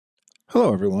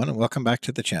Hello everyone and welcome back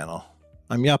to the channel.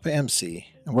 I'm Yappa MC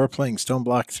and we're playing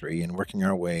Stoneblock3 and working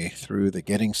our way through the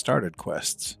Getting Started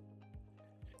quests.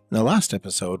 In the last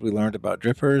episode we learned about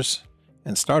drippers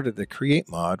and started the Create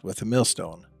mod with a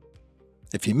millstone.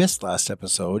 If you missed last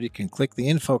episode, you can click the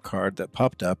info card that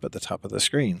popped up at the top of the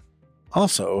screen.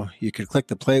 Also, you could click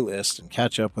the playlist and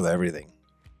catch up with everything.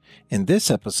 In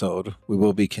this episode, we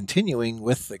will be continuing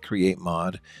with the Create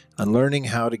mod and learning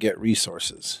how to get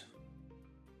resources.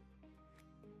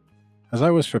 As I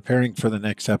was preparing for the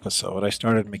next episode, I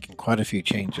started making quite a few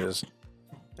changes,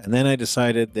 and then I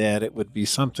decided that it would be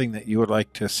something that you would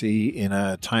like to see in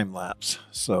a time lapse.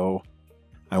 So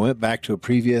I went back to a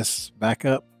previous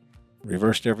backup,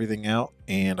 reversed everything out,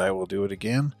 and I will do it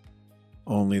again,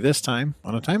 only this time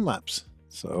on a time lapse.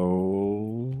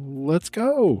 So let's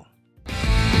go.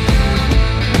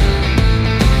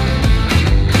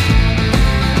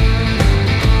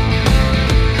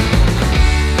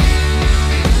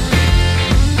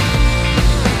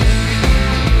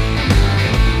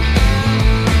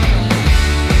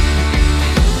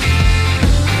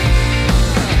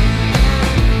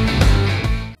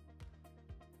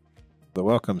 The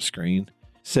welcome screen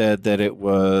said that it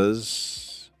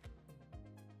was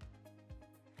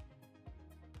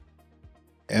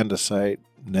Andesite,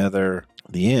 nether,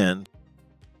 the end.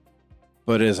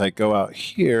 But as I go out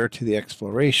here to the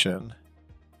exploration,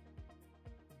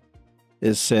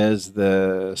 it says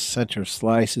the center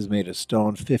slice is made of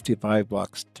stone 55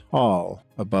 blocks tall,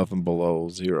 above and below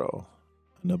 0.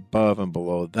 And above and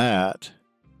below that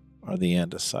are the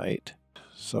andesite.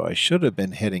 So I should have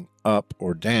been heading up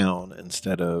or down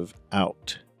instead of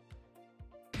out.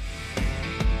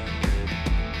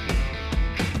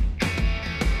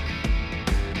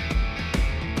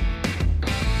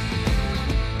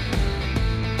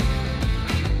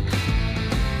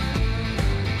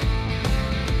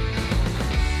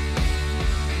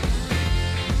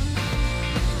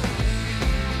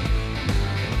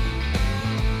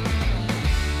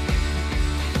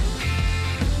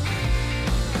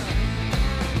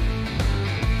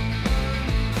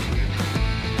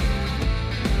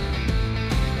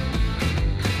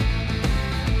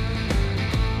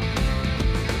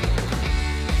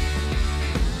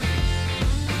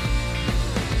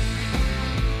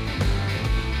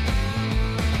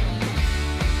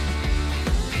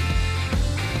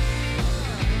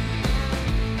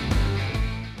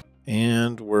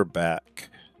 And we're back.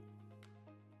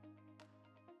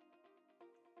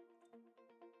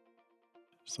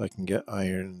 So I can get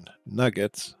iron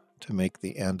nuggets to make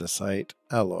the andesite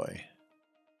alloy.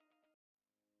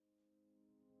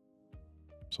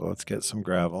 So let's get some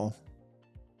gravel.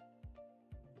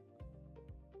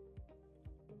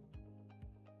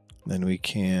 Then we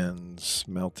can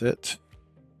smelt it.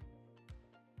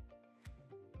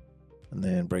 And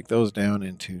then break those down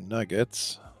into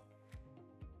nuggets.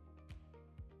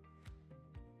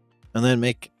 And then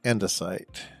make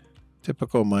andesite.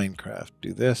 Typical Minecraft.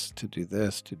 Do this, to do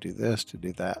this, to do this, to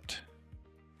do that.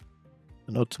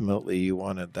 And ultimately you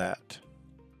wanted that.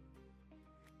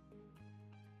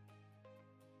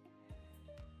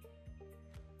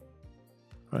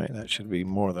 Alright, that should be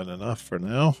more than enough for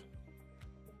now.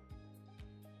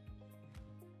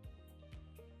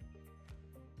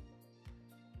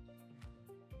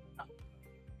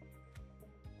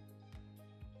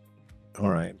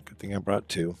 Alright, good thing I brought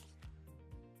 2.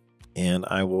 And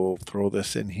I will throw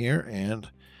this in here and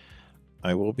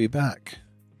I will be back.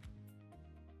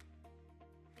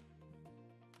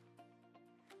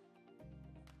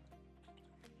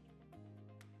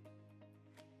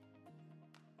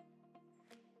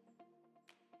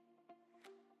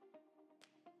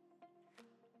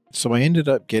 So I ended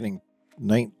up getting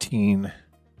 19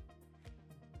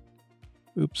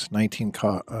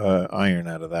 iron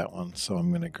out of that one. So I'm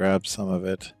going to grab some of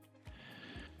it.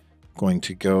 Going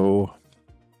to go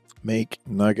make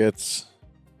nuggets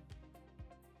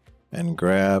and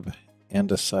grab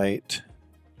andesite.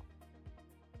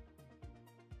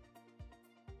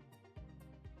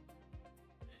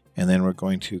 And then we're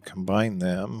going to combine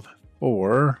them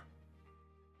for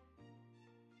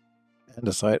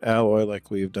andesite alloy like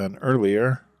we've done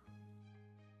earlier.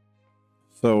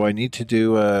 So I need to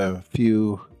do a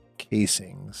few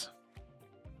casings.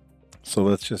 So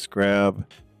let's just grab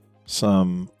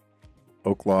some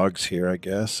oak logs here, I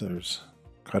guess. There's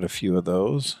quite a few of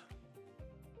those.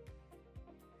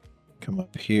 Come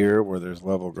up here where there's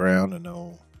level ground and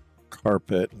no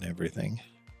carpet and everything.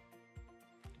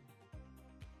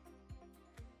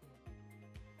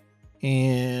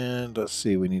 And let's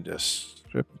see, we need to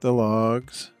strip the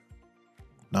logs,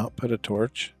 not put a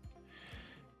torch.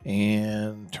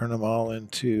 and turn them all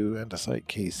into andesite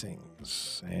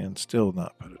casings and still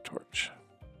not put a torch.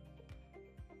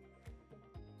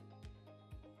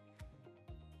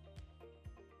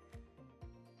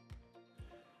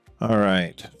 All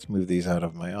right, let's move these out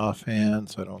of my offhand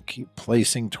so I don't keep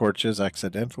placing torches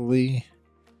accidentally.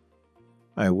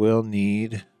 I will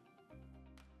need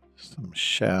some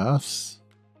shafts.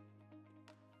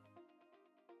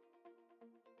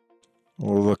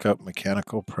 We'll look up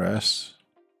mechanical press.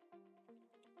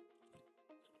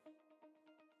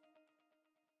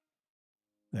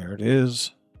 There it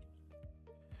is.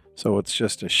 So it's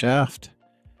just a shaft,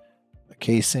 a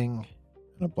casing,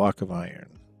 and a block of iron.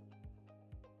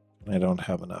 I don't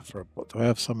have enough for a... Do I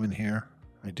have some in here?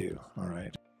 I do. All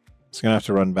right. I was going to have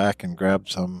to run back and grab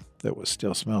some that was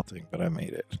still smelting, but I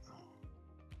made it.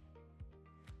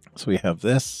 So we have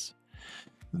this,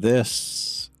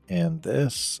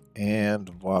 and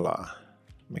voila,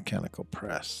 mechanical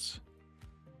press.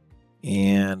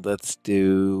 And let's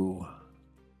do,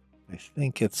 I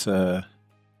think it's a,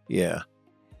 yeah,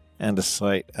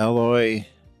 andesite alloy,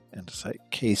 andesite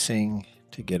casing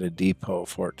to get a depot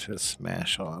for it to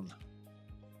smash on.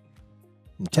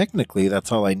 And technically, that's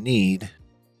all I need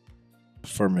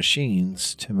for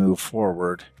machines to move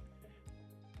forward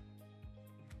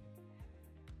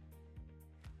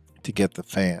to get the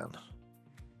fan.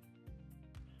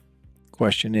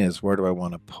 Question is, where do I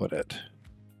want to put it?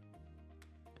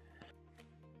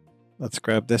 Let's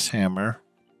grab this hammer,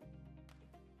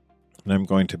 and I'm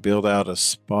going to build out a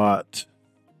spot.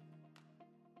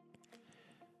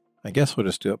 I guess we'll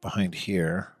just do it behind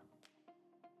here.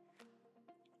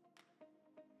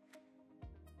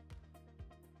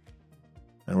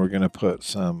 And we're going to put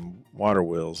some water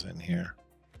wheels in here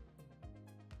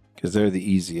because they're the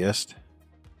easiest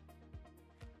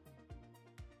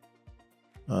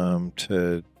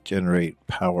to generate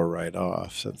power right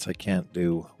off, since I can't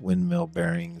do windmill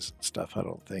bearings and stuff, I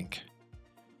don't think.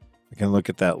 We can look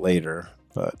at that later,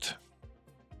 but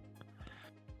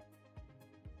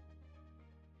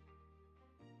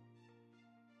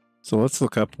so let's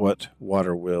look up what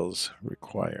water wheels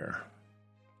require.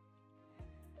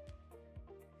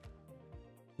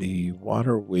 The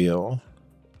water wheel,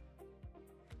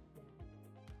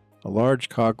 a large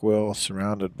cogwheel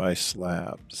surrounded by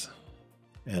slabs.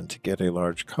 And to get a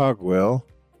large cogwheel,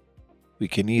 we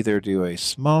can either do a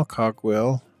small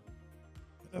cogwheel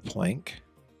and a plank,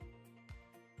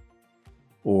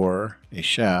 or a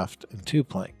shaft and 2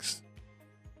 planks,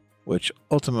 which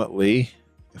ultimately,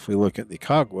 if we look at the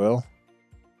cogwheel,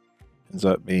 ends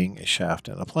up being a shaft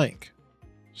and a plank.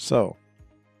 So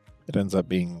it ends up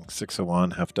being 6 of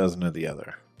one, half dozen of the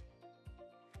other.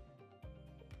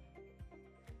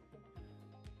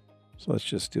 So let's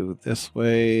just do it this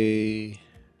way.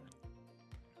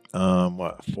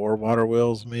 What, 4 water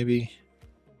wheels maybe?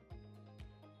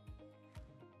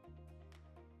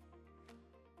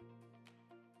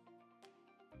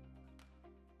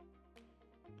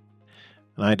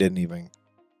 And I didn't even,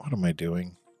 what am I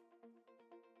doing?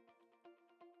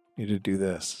 Need to do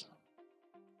this.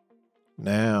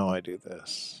 Now I do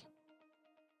this.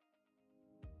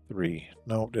 3.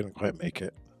 Nope, didn't quite make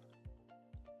it.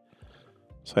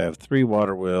 So I have 3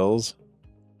 water wheels.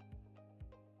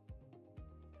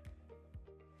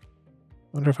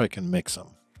 Wonder if I can mix them.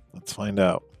 Let's find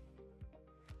out.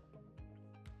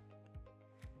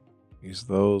 Use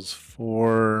those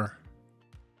for...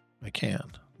 I can.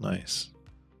 Nice.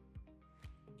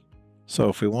 So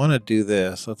if we want to do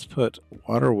this, let's put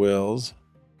water wheels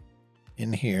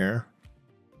in here.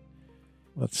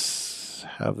 Let's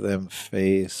have them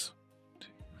face 2,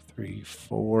 3,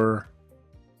 4.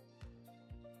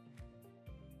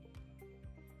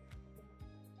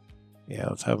 Yeah,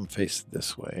 let's have them face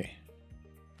this way.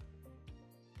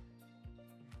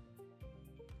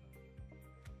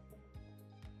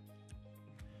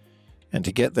 And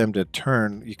to get them to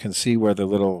turn, you can see where the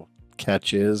little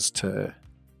catch is to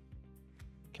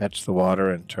catch the water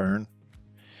and turn.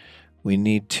 We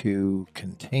need to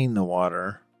contain the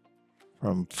water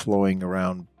from flowing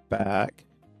around back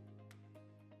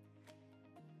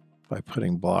by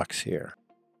putting blocks here.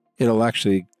 It'll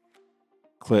actually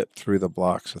clip through the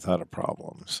blocks without a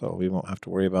problem, so we won't have to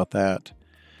worry about that.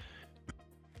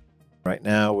 Right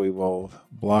now we will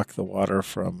block the water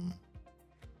from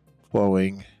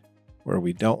flowing where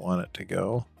we don't want it to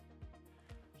go.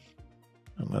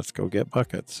 And let's go get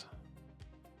buckets.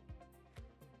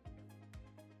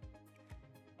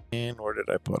 And where did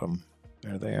I put them?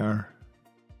 There they are.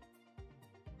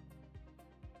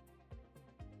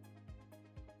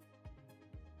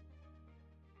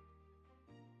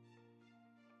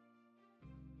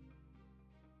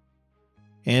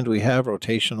 And we have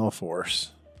rotational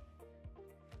force.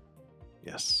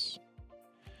 Yes.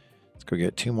 Let's go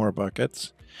get 2 more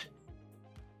buckets.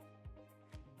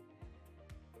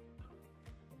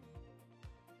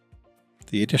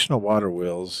 The additional water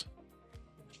wheels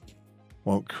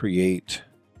won't create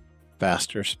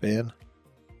faster spin,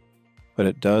 but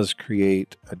it does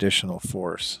create additional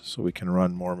force, so we can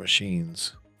run more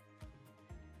machines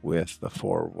with the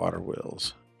 4 water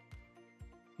wheels.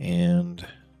 And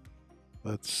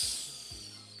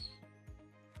let's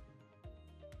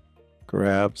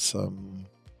grab some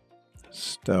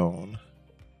stone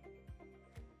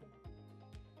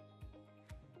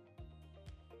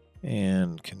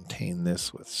and contain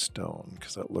this with stone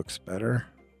because it looks better.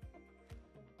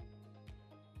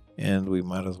 And we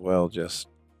might as well just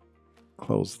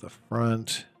close the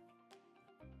front.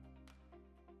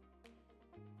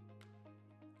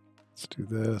 Let's do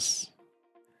this.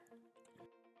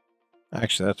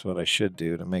 Actually, that's what I should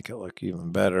do to make it look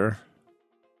even better.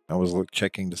 I was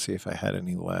checking to see if I had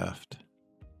any left.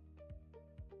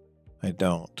 I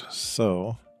don't.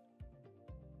 So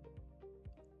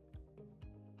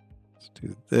let's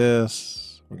do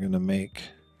this. We're going to make...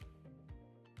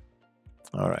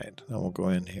 All right, then we'll go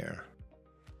in here.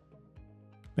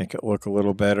 Make it look a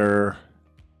little better.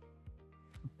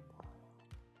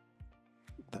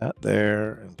 Put that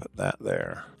there and put that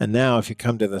there. And now if you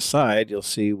come to the side, you'll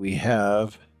see we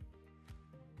have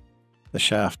the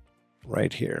shaft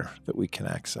right here that we can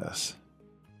access.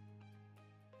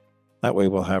 That way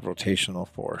we'll have rotational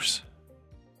force.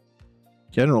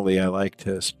 Generally, I like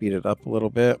to speed it up a little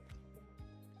bit.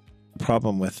 The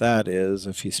problem with that is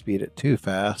if you speed it too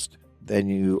fast, then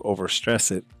you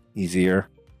overstress it easier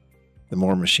the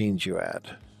more machines you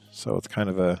add. So it's kind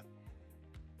of a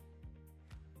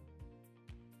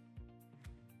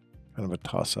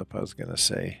toss-up, I was going to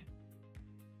say.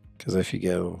 Because if you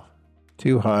go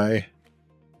too high,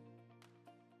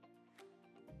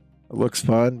 it looks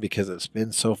fun because it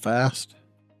spins so fast.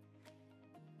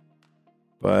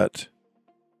 But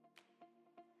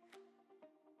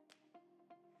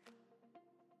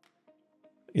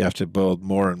you have to build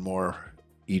more and more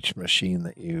each machine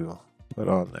that you put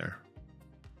on there.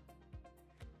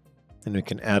 And we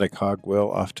can add a cogwheel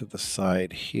off to the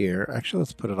side here. Actually,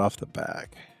 let's put it off the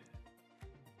back.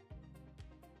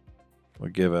 Will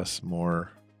give us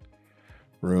more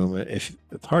room. If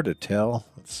it's hard to tell,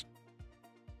 let's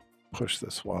push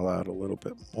this wall out a little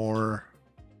bit more.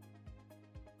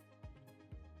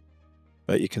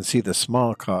 But you can see the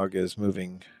small cog is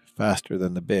moving faster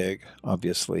than the big,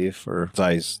 obviously, for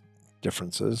size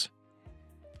differences.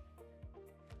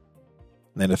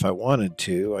 And then if I wanted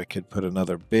to, I could put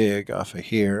another big off of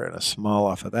here and a small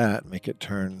off of that and make it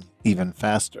turn even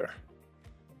faster.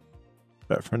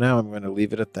 But for now, I'm going to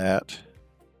leave it at that.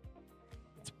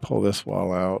 Let's pull this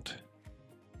wall out.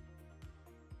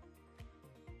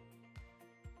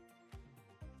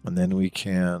 And then we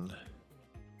can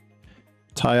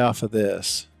tie off of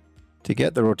this. To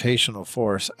get the rotational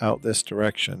force out this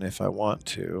direction, if I want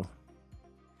to,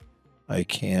 I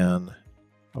can,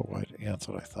 yeah, that's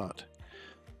what I thought.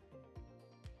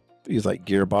 Use like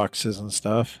gearboxes and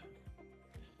stuff.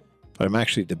 But I'm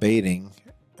actually debating,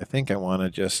 I think I want to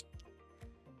just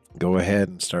go ahead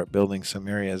and start building some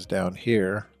areas down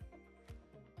here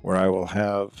where I will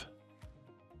have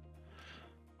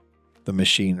the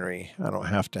machinery. I don't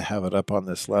have to have it up on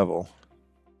this level.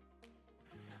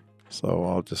 So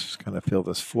I'll just kind of fill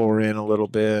this floor in a little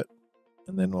bit,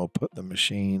 and then we'll put the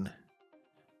machine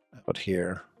out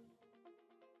here.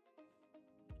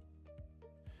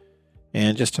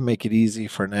 And just to make it easy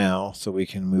for now, so we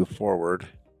can move forward,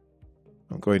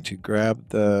 I'm going to grab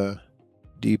the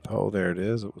depot. There it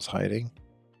is. It was hiding.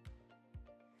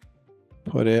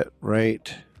 Put it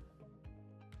right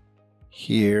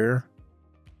here.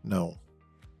 No.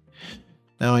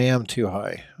 Now I am too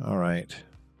high. All right.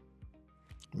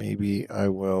 Maybe I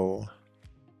will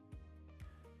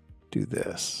do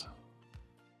this.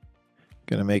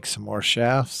 Gonna make some more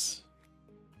shafts.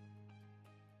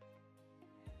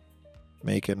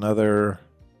 Make another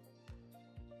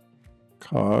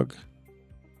cog.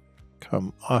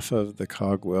 Come off of the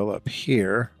cogwheel up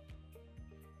here.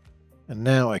 And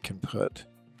now I can put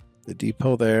the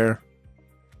depot there.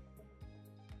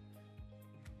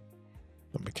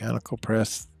 The mechanical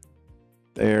press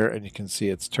there, and you can see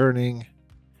it's turning.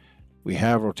 We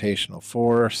have rotational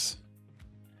force.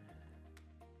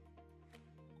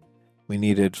 We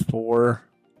needed 4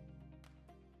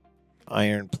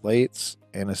 iron plates,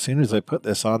 and as soon as I put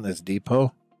this on this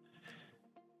depot,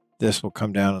 this will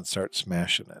come down and start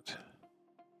smashing it.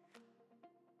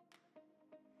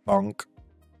 Bonk.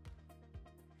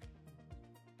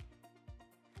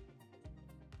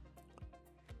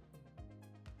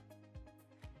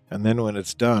 And then when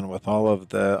it's done with all of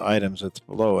the items that's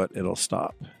below it, it'll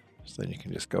stop. So then you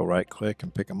can just go right click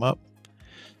and pick them up.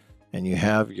 And you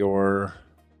have your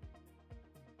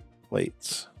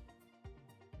plates.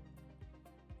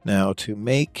 Now to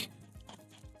make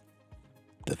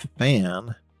the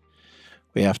fan,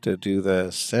 we have to do the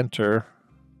center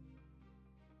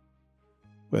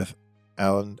with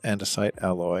andesite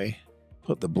alloy,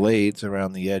 put the blades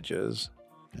around the edges,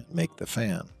 and make the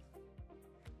fan.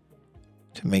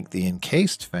 To make the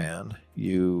encased fan,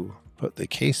 you put the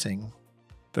casing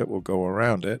that will go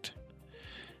around it,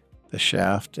 the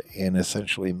shaft, and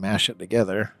essentially mash it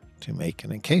together to make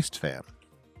an encased fan.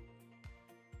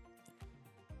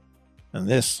 And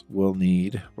this will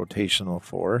need rotational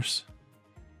force,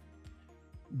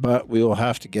 but we will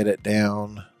have to get it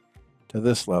down to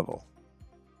this level.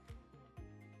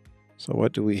 So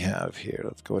what do we have here?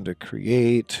 Let's go into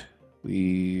create.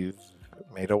 We've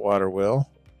made a water wheel.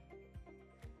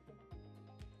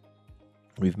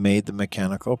 We've made the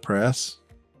mechanical press.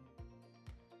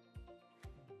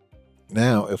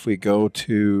 Now, if we go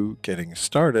to getting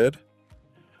started,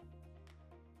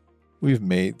 we've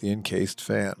made the encased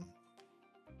fan.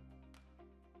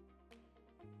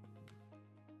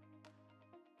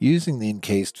 Using the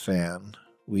encased fan,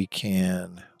 we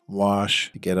can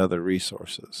wash to get other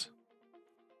resources.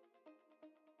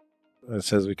 It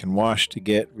says we can wash to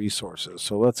get resources.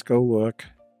 So let's go look.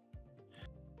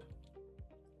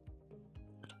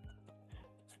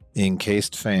 The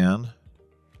encased fan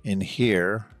in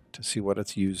here to see what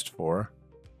it's used for.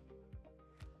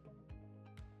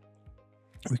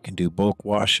 We can do bulk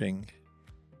washing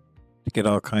to get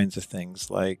all kinds of things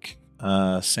like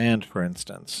sand, for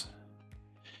instance.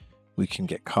 We can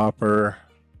get copper,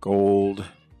 gold,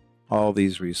 all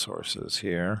these resources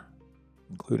here,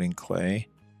 including clay.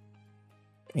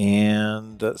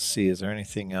 And let's see, is there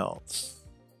anything else?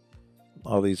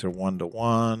 All these are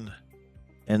 1-to-1.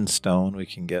 End stone, we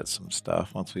can get some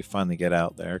stuff once we finally get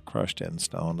out there. Crushed end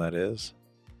stone, that is.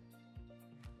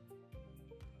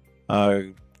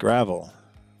 Gravel.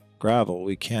 Gravel,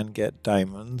 we can get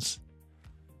diamonds,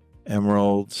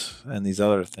 emeralds, and these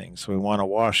other things. So we want to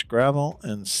wash gravel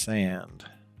and sand,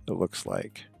 it looks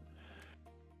like.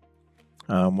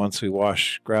 Once we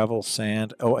wash gravel,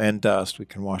 sand, oh, and dust. We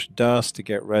can wash dust to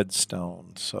get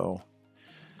redstone. So,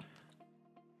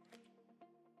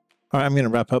 all right, I'm going to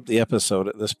wrap up the episode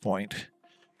at this point.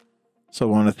 So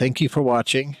I want to thank you for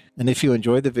watching. And if you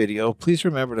enjoyed the video, please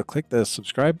remember to click the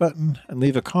subscribe button and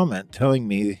leave a comment telling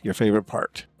me your favorite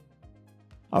part.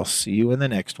 I'll see you in the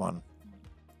next one.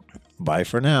 Bye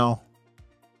for now.